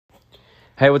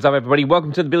Hey, what's up, everybody?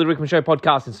 Welcome to the Billy Rickman Show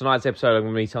podcast. In tonight's episode, I'm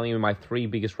going to be telling you my 3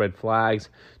 biggest red flags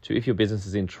to if your business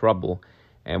is in trouble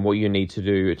and what you need to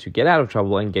do to get out of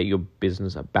trouble and get your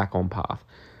business back on path.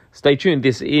 Stay tuned.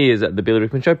 This is the Billy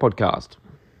Rickman Show podcast.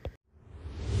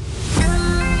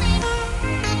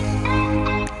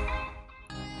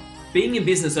 Being in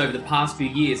business over the past few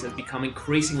years has become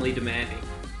increasingly demanding.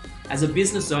 As a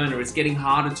business owner, it's getting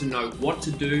harder to know what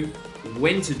to do,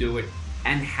 when to do it,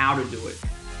 and how to do it.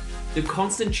 The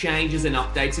constant changes and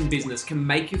updates in business can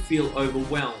make you feel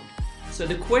overwhelmed. So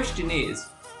the question is,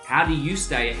 how do you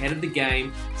stay ahead of the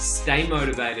game, stay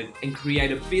motivated, and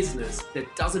create a business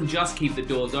that doesn't just keep the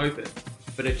doors open,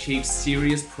 but achieves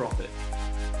serious profit?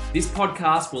 This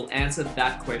podcast will answer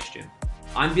that question.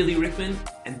 I'm Billy Rickman,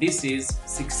 and this is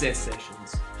Success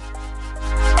Sessions.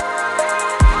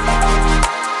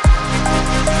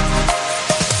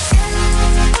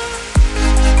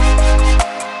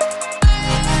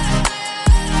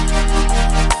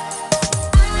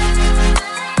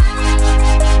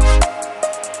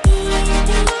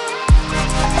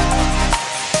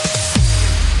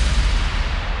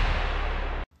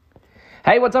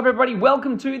 Hey, what's up, everybody?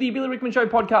 Welcome to the Billy Rickman Show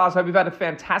podcast. Hope you've had a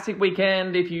fantastic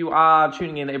weekend. If you are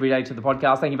tuning in every day to the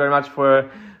podcast, thank you very much for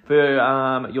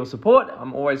your support.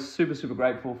 I'm always super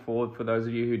grateful for those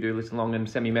of you who do listen along and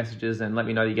send me messages and let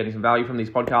me know you're getting some value from these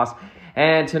podcasts.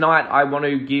 And tonight, I want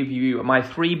to give you my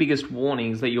 3 biggest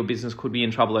warnings that your business could be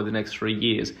in trouble over the next 3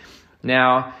 years.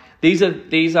 Now, these are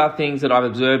things that I've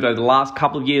observed over the last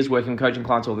couple of years working coaching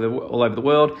clients all over the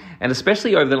world, and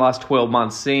especially over the last 12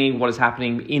 months, seeing what is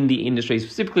happening in the industry.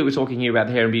 Specifically, we're talking here about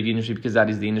the hair and beauty industry because that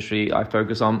is the industry I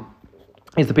focus on.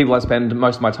 It's the people I spend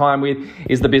most of my time with,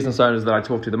 is the business owners that I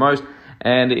talk to the most,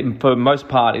 and for the most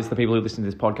part, it's the people who listen to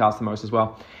this podcast the most as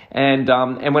well. And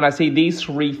when I see these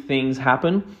 3 things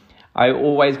happen, I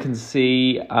always can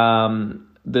see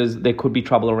there could be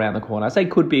trouble around the corner. I say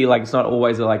could be, like it's not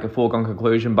always a foregone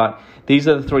conclusion, but these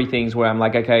are the 3 things where I'm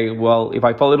like, okay, well, if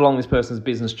I followed along this person's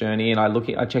business journey and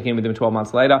I check in with them 12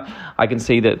 months later, I can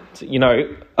see that,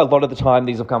 a lot of the time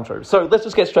these have come true. So let's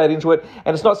just get straight into it.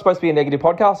 And it's not supposed to be a negative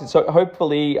podcast. It's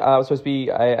hopefully supposed to be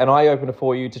an eye-opener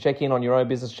for you to check in on your own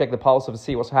business, check the pulse of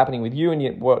see what's happening with you and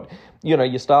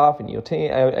your staff and your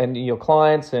team and your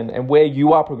clients and where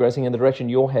you are progressing in the direction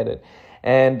you're headed.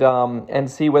 And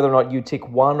see whether or not you tick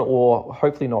one or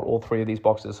hopefully not all 3 of these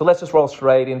boxes. So let's just roll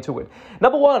straight into it.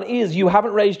 Number 1 is you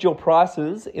haven't raised your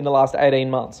prices in the last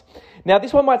 18 months. Now,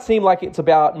 this one might seem like it's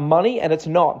about money, and it's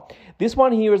not. This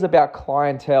one here is about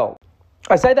clientele.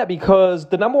 I say that because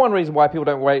the number 1 reason why people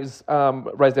don't raise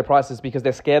their prices is because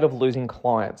they're scared of losing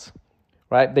clients.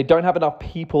 Right? They don't have enough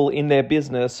people in their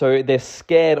business, so they're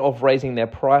scared of raising their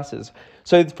prices.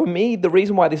 So for me, the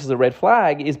reason why this is a red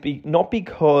flag is not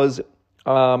because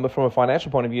from a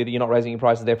financial point of view that you're not raising your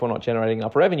prices, therefore not generating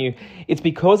enough revenue. It's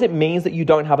because it means that you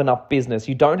don't have enough business.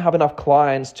 You don't have enough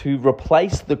clients to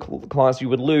replace the clients you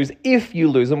would lose if you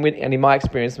lose them. And in my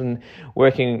experience when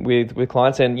working with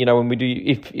clients, and when we do,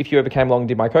 if you ever came along and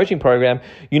did my coaching program,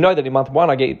 you know that in month 1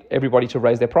 I get everybody to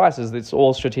raise their prices. It's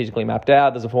all strategically mapped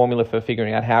out. There's a formula for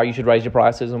figuring out how you should raise your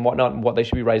prices and whatnot and what they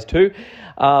should be raised to.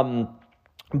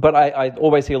 But I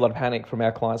always see a lot of panic from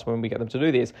our clients when we get them to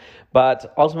do this.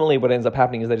 But ultimately what ends up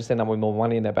happening is they just end up with more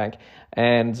money in their bank.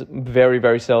 And very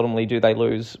seldomly do they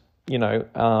lose,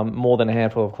 more than a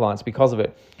handful of clients because of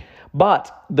it.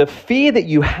 But the fear that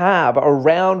you have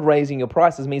around raising your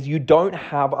prices means you don't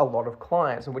have a lot of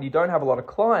clients. And when you don't have a lot of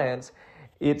clients,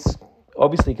 it's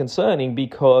obviously concerning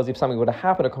because if something were to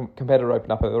happen, a competitor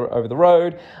open up over the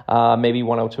road, maybe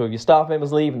 1 or 2 of your staff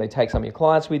members leave and they take some of your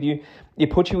clients with you, it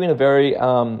puts you in a very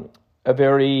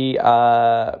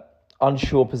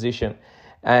unsure position.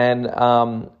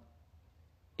 And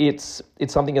it's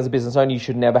something as a business owner you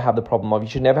should never have the problem of. You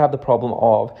should never have the problem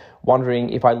of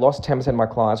wondering, if I lost 10% of my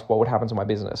clients, what would happen to my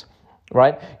business?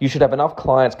 Right? You should have enough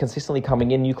clients consistently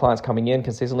coming in, new clients coming in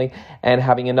consistently, and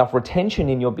having enough retention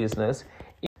in your business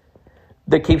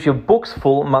that keeps your books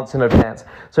full months in advance.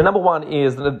 So number 1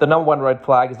 is, the number 1 red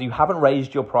flag is that you haven't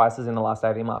raised your prices in the last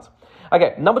 18 months.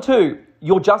 Okay, number 2,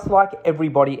 you're just like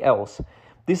everybody else.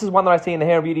 This is one that I see in the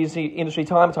hair and beauty industry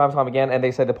time and time again, and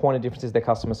they say the point of difference is their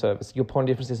customer service. Your point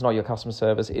of difference is not your customer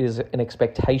service. It is an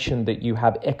expectation that you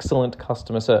have excellent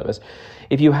customer service.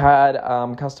 If you had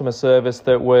customer service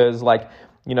that was like,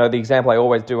 the example I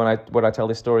always do when I tell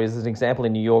this story is an example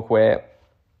in New York where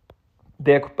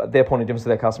their point of difference to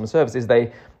their customer service is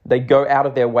they go out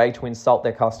of their way to insult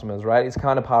their customers, right? It's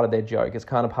kind of part of their joke. It's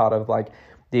kind of part of like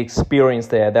the experience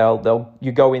there.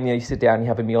 You go in there, you sit down, you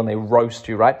have a meal, and they roast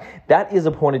you, right? That is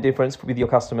a point of difference with your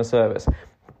customer service.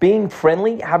 Being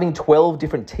friendly, having 12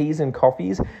 different teas and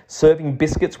coffees, serving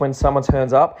biscuits when someone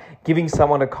turns up, giving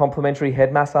someone a complimentary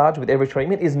head massage with every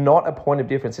treatment is not a point of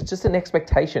difference. It's just an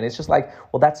expectation. It's just like,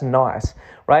 well, that's nice,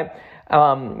 right?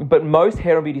 But most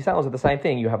hair and beauty salons are the same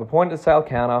thing. You have a point of sale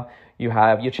counter, you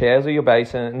have your chairs or your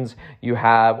basins, you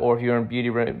have, or if you're in a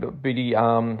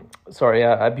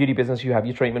beauty business, you have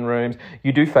your treatment rooms,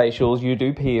 you do facials, you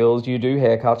do peels, you do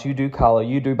haircuts, you do color,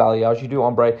 you do balayage, you do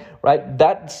ombre, right?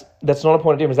 That's not a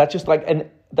point of difference. That's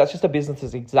just a business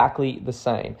that's exactly the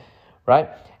same, right?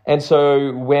 And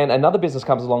so when another business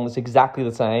comes along that's exactly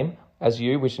the same as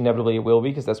you, which inevitably it will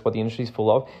be because that's what the industry is full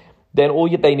of, then all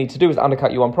they need to do is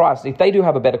undercut you on price. If they do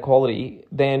have a better quality,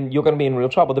 then you're going to be in real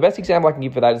trouble. The best example I can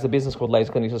give for that is a business called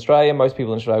Laser Clinics Australia. Most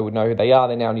people in Australia would know who they are.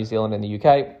 They're now in New Zealand and the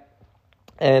UK.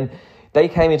 And they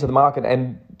came into the market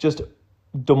and just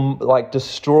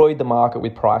destroyed the market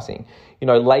with pricing.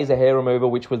 Laser hair removal,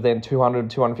 which was then $200,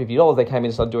 $250, they came in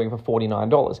and started doing it for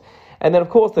 $49. And then, of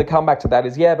course, the comeback to that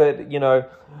is,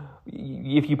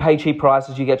 if you pay cheap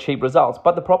prices, you get cheap results.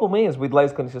 But the problem is with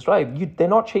Laser Clinics Australia, they're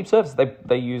not cheap services.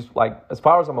 They use, as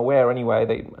far as I'm aware anyway,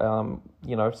 they,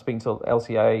 speaking to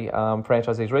LCA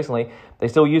franchisees recently, they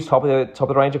still use top of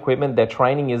the range equipment. Their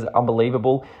training is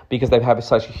unbelievable because they have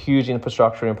such a huge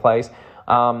infrastructure in place.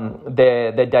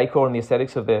 Their decor and the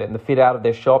aesthetics of and the fit out of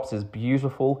their shops is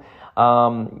beautiful.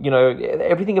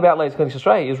 Everything about Laser Clinics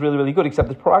Australia is really, really good, except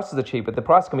the prices are cheap. But the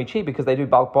price can be cheap because they do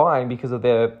bulk buying because of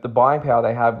the buying power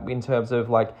they have in terms of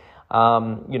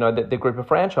the group of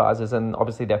franchises and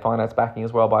obviously their finance backing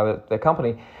as well by their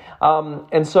company.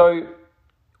 And so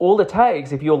all it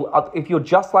takes, if you're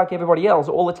just like everybody else,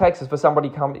 all it takes is for somebody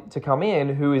to come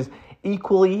in who is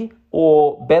equally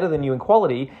or better than you in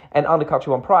quality and undercut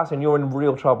you on price, and you're in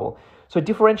real trouble. So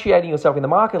differentiating yourself in the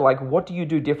market, what do you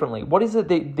do differently? What is it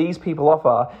that these people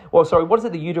offer? What is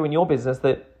it that you do in your business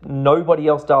that nobody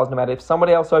else does? No matter if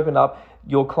somebody else opened up,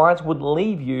 your clients would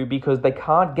leave you because they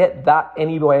can't get that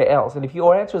anywhere else. And if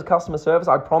your answer is customer service,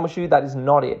 I promise you that is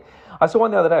not it. I saw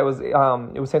one the other day.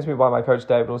 It was sent to me by my coach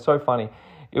David. It was so funny.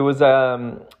 It was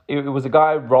a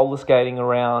guy roller skating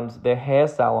around their hair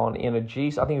salon in I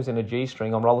think it was in a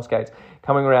G-string on roller skates,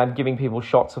 coming around giving people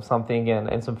shots of something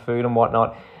and some food and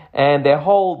whatnot. And their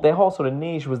whole sort of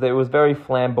niche was that it was very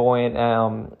flamboyant.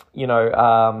 I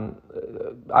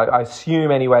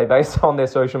assume anyway, based on their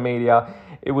social media,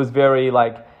 it was very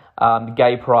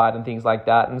gay pride and things like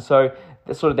that. And so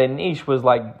their niche was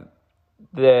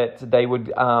that they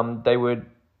would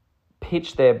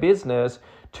pitch their business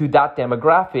to that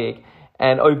demographic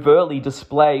and overtly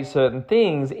display certain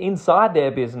things inside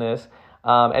their business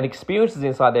and experiences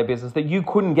inside their business that you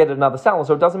couldn't get at another salon.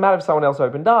 So it doesn't matter if someone else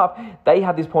opened up, they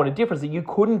had this point of difference that you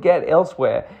couldn't get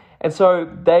elsewhere. And so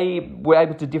they were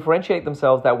able to differentiate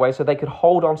themselves that way so they could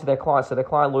hold on to their clients, so their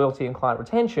client loyalty and client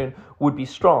retention would be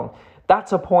strong.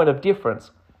 That's a point of difference,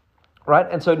 right?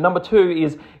 And so number two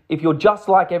is, if you're just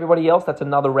like everybody else, that's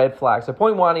another red flag. So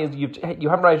point one is you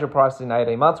haven't raised your prices in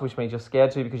 18 months, which means you're scared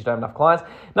to because you don't have enough clients.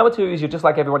 Number two is you're just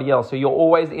like everybody else. So you're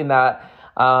always in that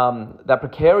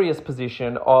precarious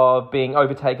position of being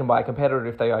overtaken by a competitor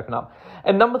if they open up.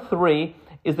 And number three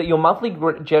is that your monthly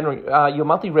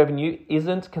revenue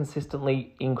isn't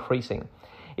consistently increasing.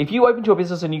 If you opened your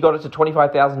business and you got it to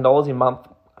 $25,000 in month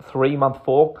 3, month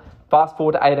 4, fast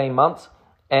forward to 18 months,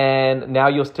 and now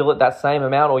you're still at that same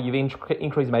amount, or you've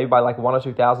increased maybe by $1,000 or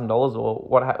 $2,000,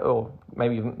 or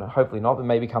maybe hopefully not, but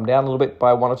maybe come down a little bit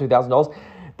by $1,000 or $2,000,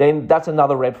 then that's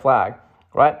another red flag,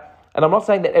 right? And I'm not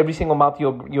saying that every single month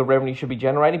your revenue should be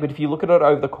generating, but if you look at it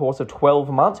over the course of 12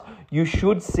 months, you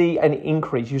should see an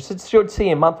increase. You should see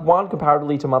in month 1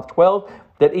 comparatively to month 12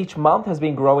 that each month has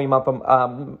been growing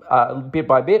bit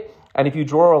by bit. And if you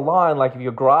draw a line, like if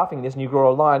you're graphing this and you draw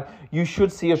a line, you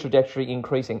should see a trajectory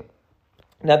increasing.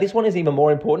 Now, this one is even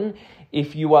more important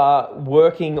if you are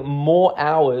working more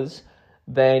hours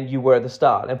than you were at the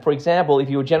start. And for example, if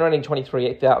you were generating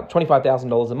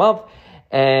 $25,000 a month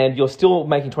and you're still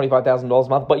making $25,000 a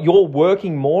month, but you're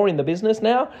working more in the business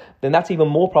now, then that's even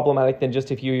more problematic than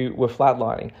just if you were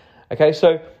flatlining. Okay,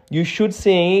 so you should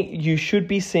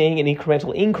be seeing an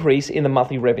incremental increase in the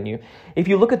monthly revenue. If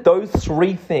you look at those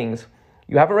three things,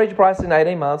 you haven't raised your prices in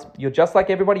 18 months, you're just like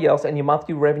everybody else, and your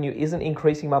monthly revenue isn't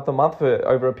increasing month to month for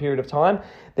over a period of time,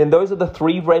 then those are the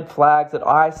 3 red flags that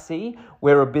I see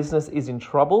where a business is in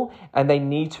trouble and they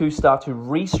need to start to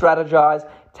re-strategize,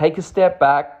 take a step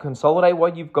back, consolidate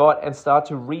what you've got, and start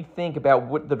to rethink about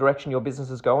what the direction your business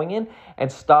is going in, and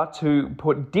start to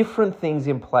put different things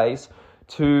in place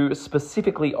to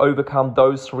specifically overcome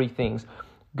those 3 things.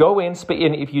 Go in, speak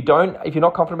in. If you're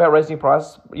not confident about raising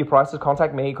your prices,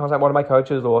 contact me, contact one of my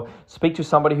coaches, or speak to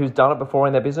somebody who's done it before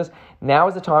in their business. Now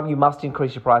is the time you must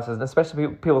increase your prices. And especially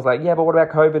people's like, yeah, but what about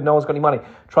COVID? No one's got any money.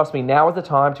 Trust me, now is the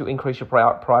time to increase your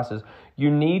prices.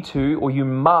 You need to, or you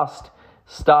must,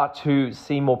 start to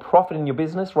see more profit in your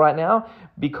business right now,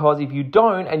 because if you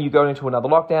don't, and you go into another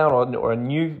lockdown or a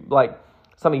new,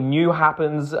 something new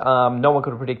happens, no one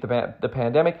could predict the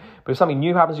pandemic, but if something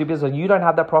new happens to your business and you don't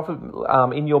have that profit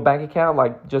in your bank account,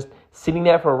 like just sitting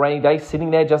there for a rainy day,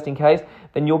 sitting there just in case,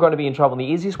 then you're going to be in trouble. And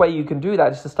the easiest way you can do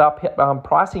that is to start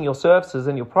pricing your services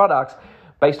and your products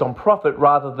based on profit,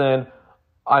 rather than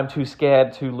I'm too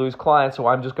scared to lose clients, so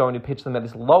I'm just going to pitch them at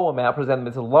this low amount, present them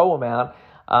as a low amount,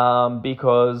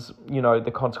 because,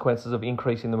 the consequences of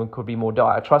increasing them could be more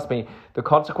dire. Trust me, the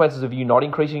consequences of you not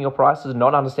increasing your prices,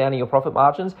 not understanding your profit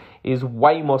margins, is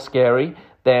way more scary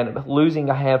than losing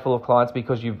a handful of clients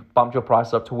because you've bumped your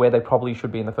prices up to where they probably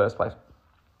should be in the first place.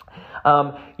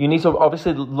 You need to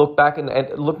obviously look back and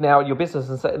look now at your business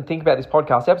and think about this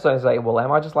podcast episode and say, well,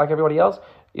 am I just like everybody else?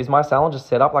 Is my salon just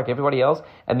set up like everybody else?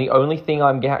 And the only thing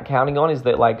I'm counting on is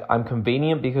that I'm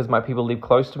convenient because my people live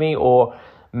close to me, or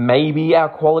maybe our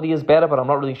quality is better, but I'm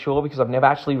not really sure because I've never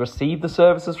actually received the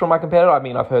services from my competitor. I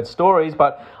mean, I've heard stories,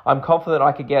 but I'm confident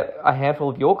I could get a handful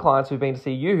of your clients who've been to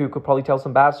see you who could probably tell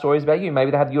some bad stories about you.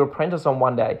 Maybe they had your apprentice on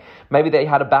one day. Maybe they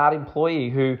had a bad employee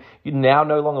who now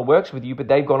no longer works with you, but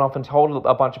they've gone off and told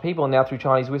a bunch of people, and now through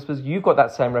Chinese whispers, you've got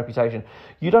that same reputation.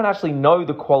 You don't actually know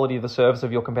the quality of the service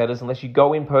of your competitors unless you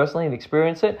go in personally and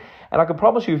experience it. And I can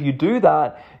promise you, if you do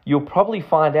that, you'll probably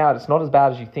find out it's not as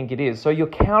bad as you think it is. So you're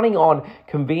counting on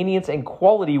convenience and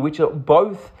quality, which are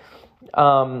both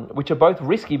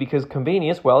risky, because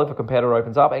convenience, well, if a competitor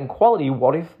opens up, and quality,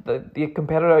 what if the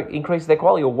competitor increases their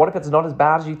quality, or what if it's not as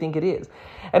bad as you think it is?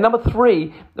 And number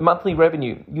 3, the monthly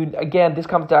revenue. Again, this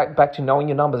comes back to knowing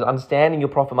your numbers, understanding your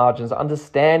profit margins,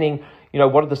 understanding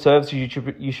what are the services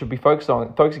you should be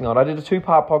focusing on. I did a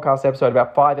 2-part podcast episode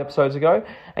about 5 episodes ago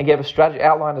and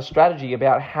outlined a strategy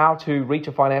about how to reach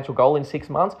a financial goal in 6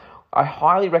 months. I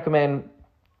highly recommend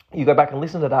you go back and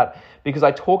listen to that, because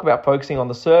I talk about focusing on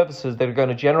the services that are going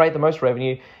to generate the most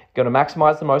revenue, going to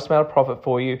maximize the most amount of profit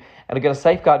for you, and are going to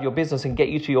safeguard your business and get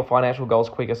you to your financial goals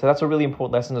quicker. So that's a really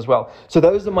important lesson as well. So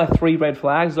those are my 3 red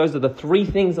flags. Those are the 3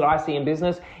 things that I see in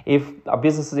business if a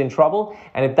business is in trouble.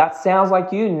 And if that sounds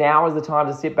like you, now is the time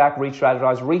to sit back,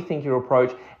 re-strategize, rethink your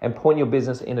approach, and point your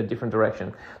business in a different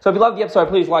direction. So if you love the episode,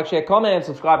 please like, share, comment, and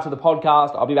subscribe to the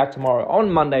podcast. I'll be back tomorrow on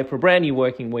Monday for a brand new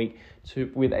working week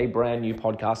with a brand new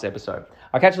podcast episode.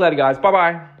 I'll catch you later, guys.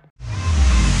 Bye-bye.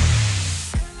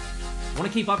 Want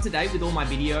to keep up to date with all my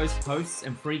videos, posts,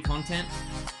 and free content?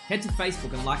 Head to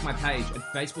Facebook and like my page at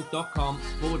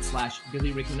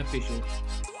facebook.com/Billy Rickman Official.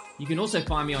 You can also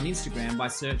find me on Instagram by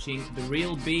searching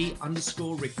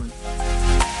 @TheRealB_Rickman.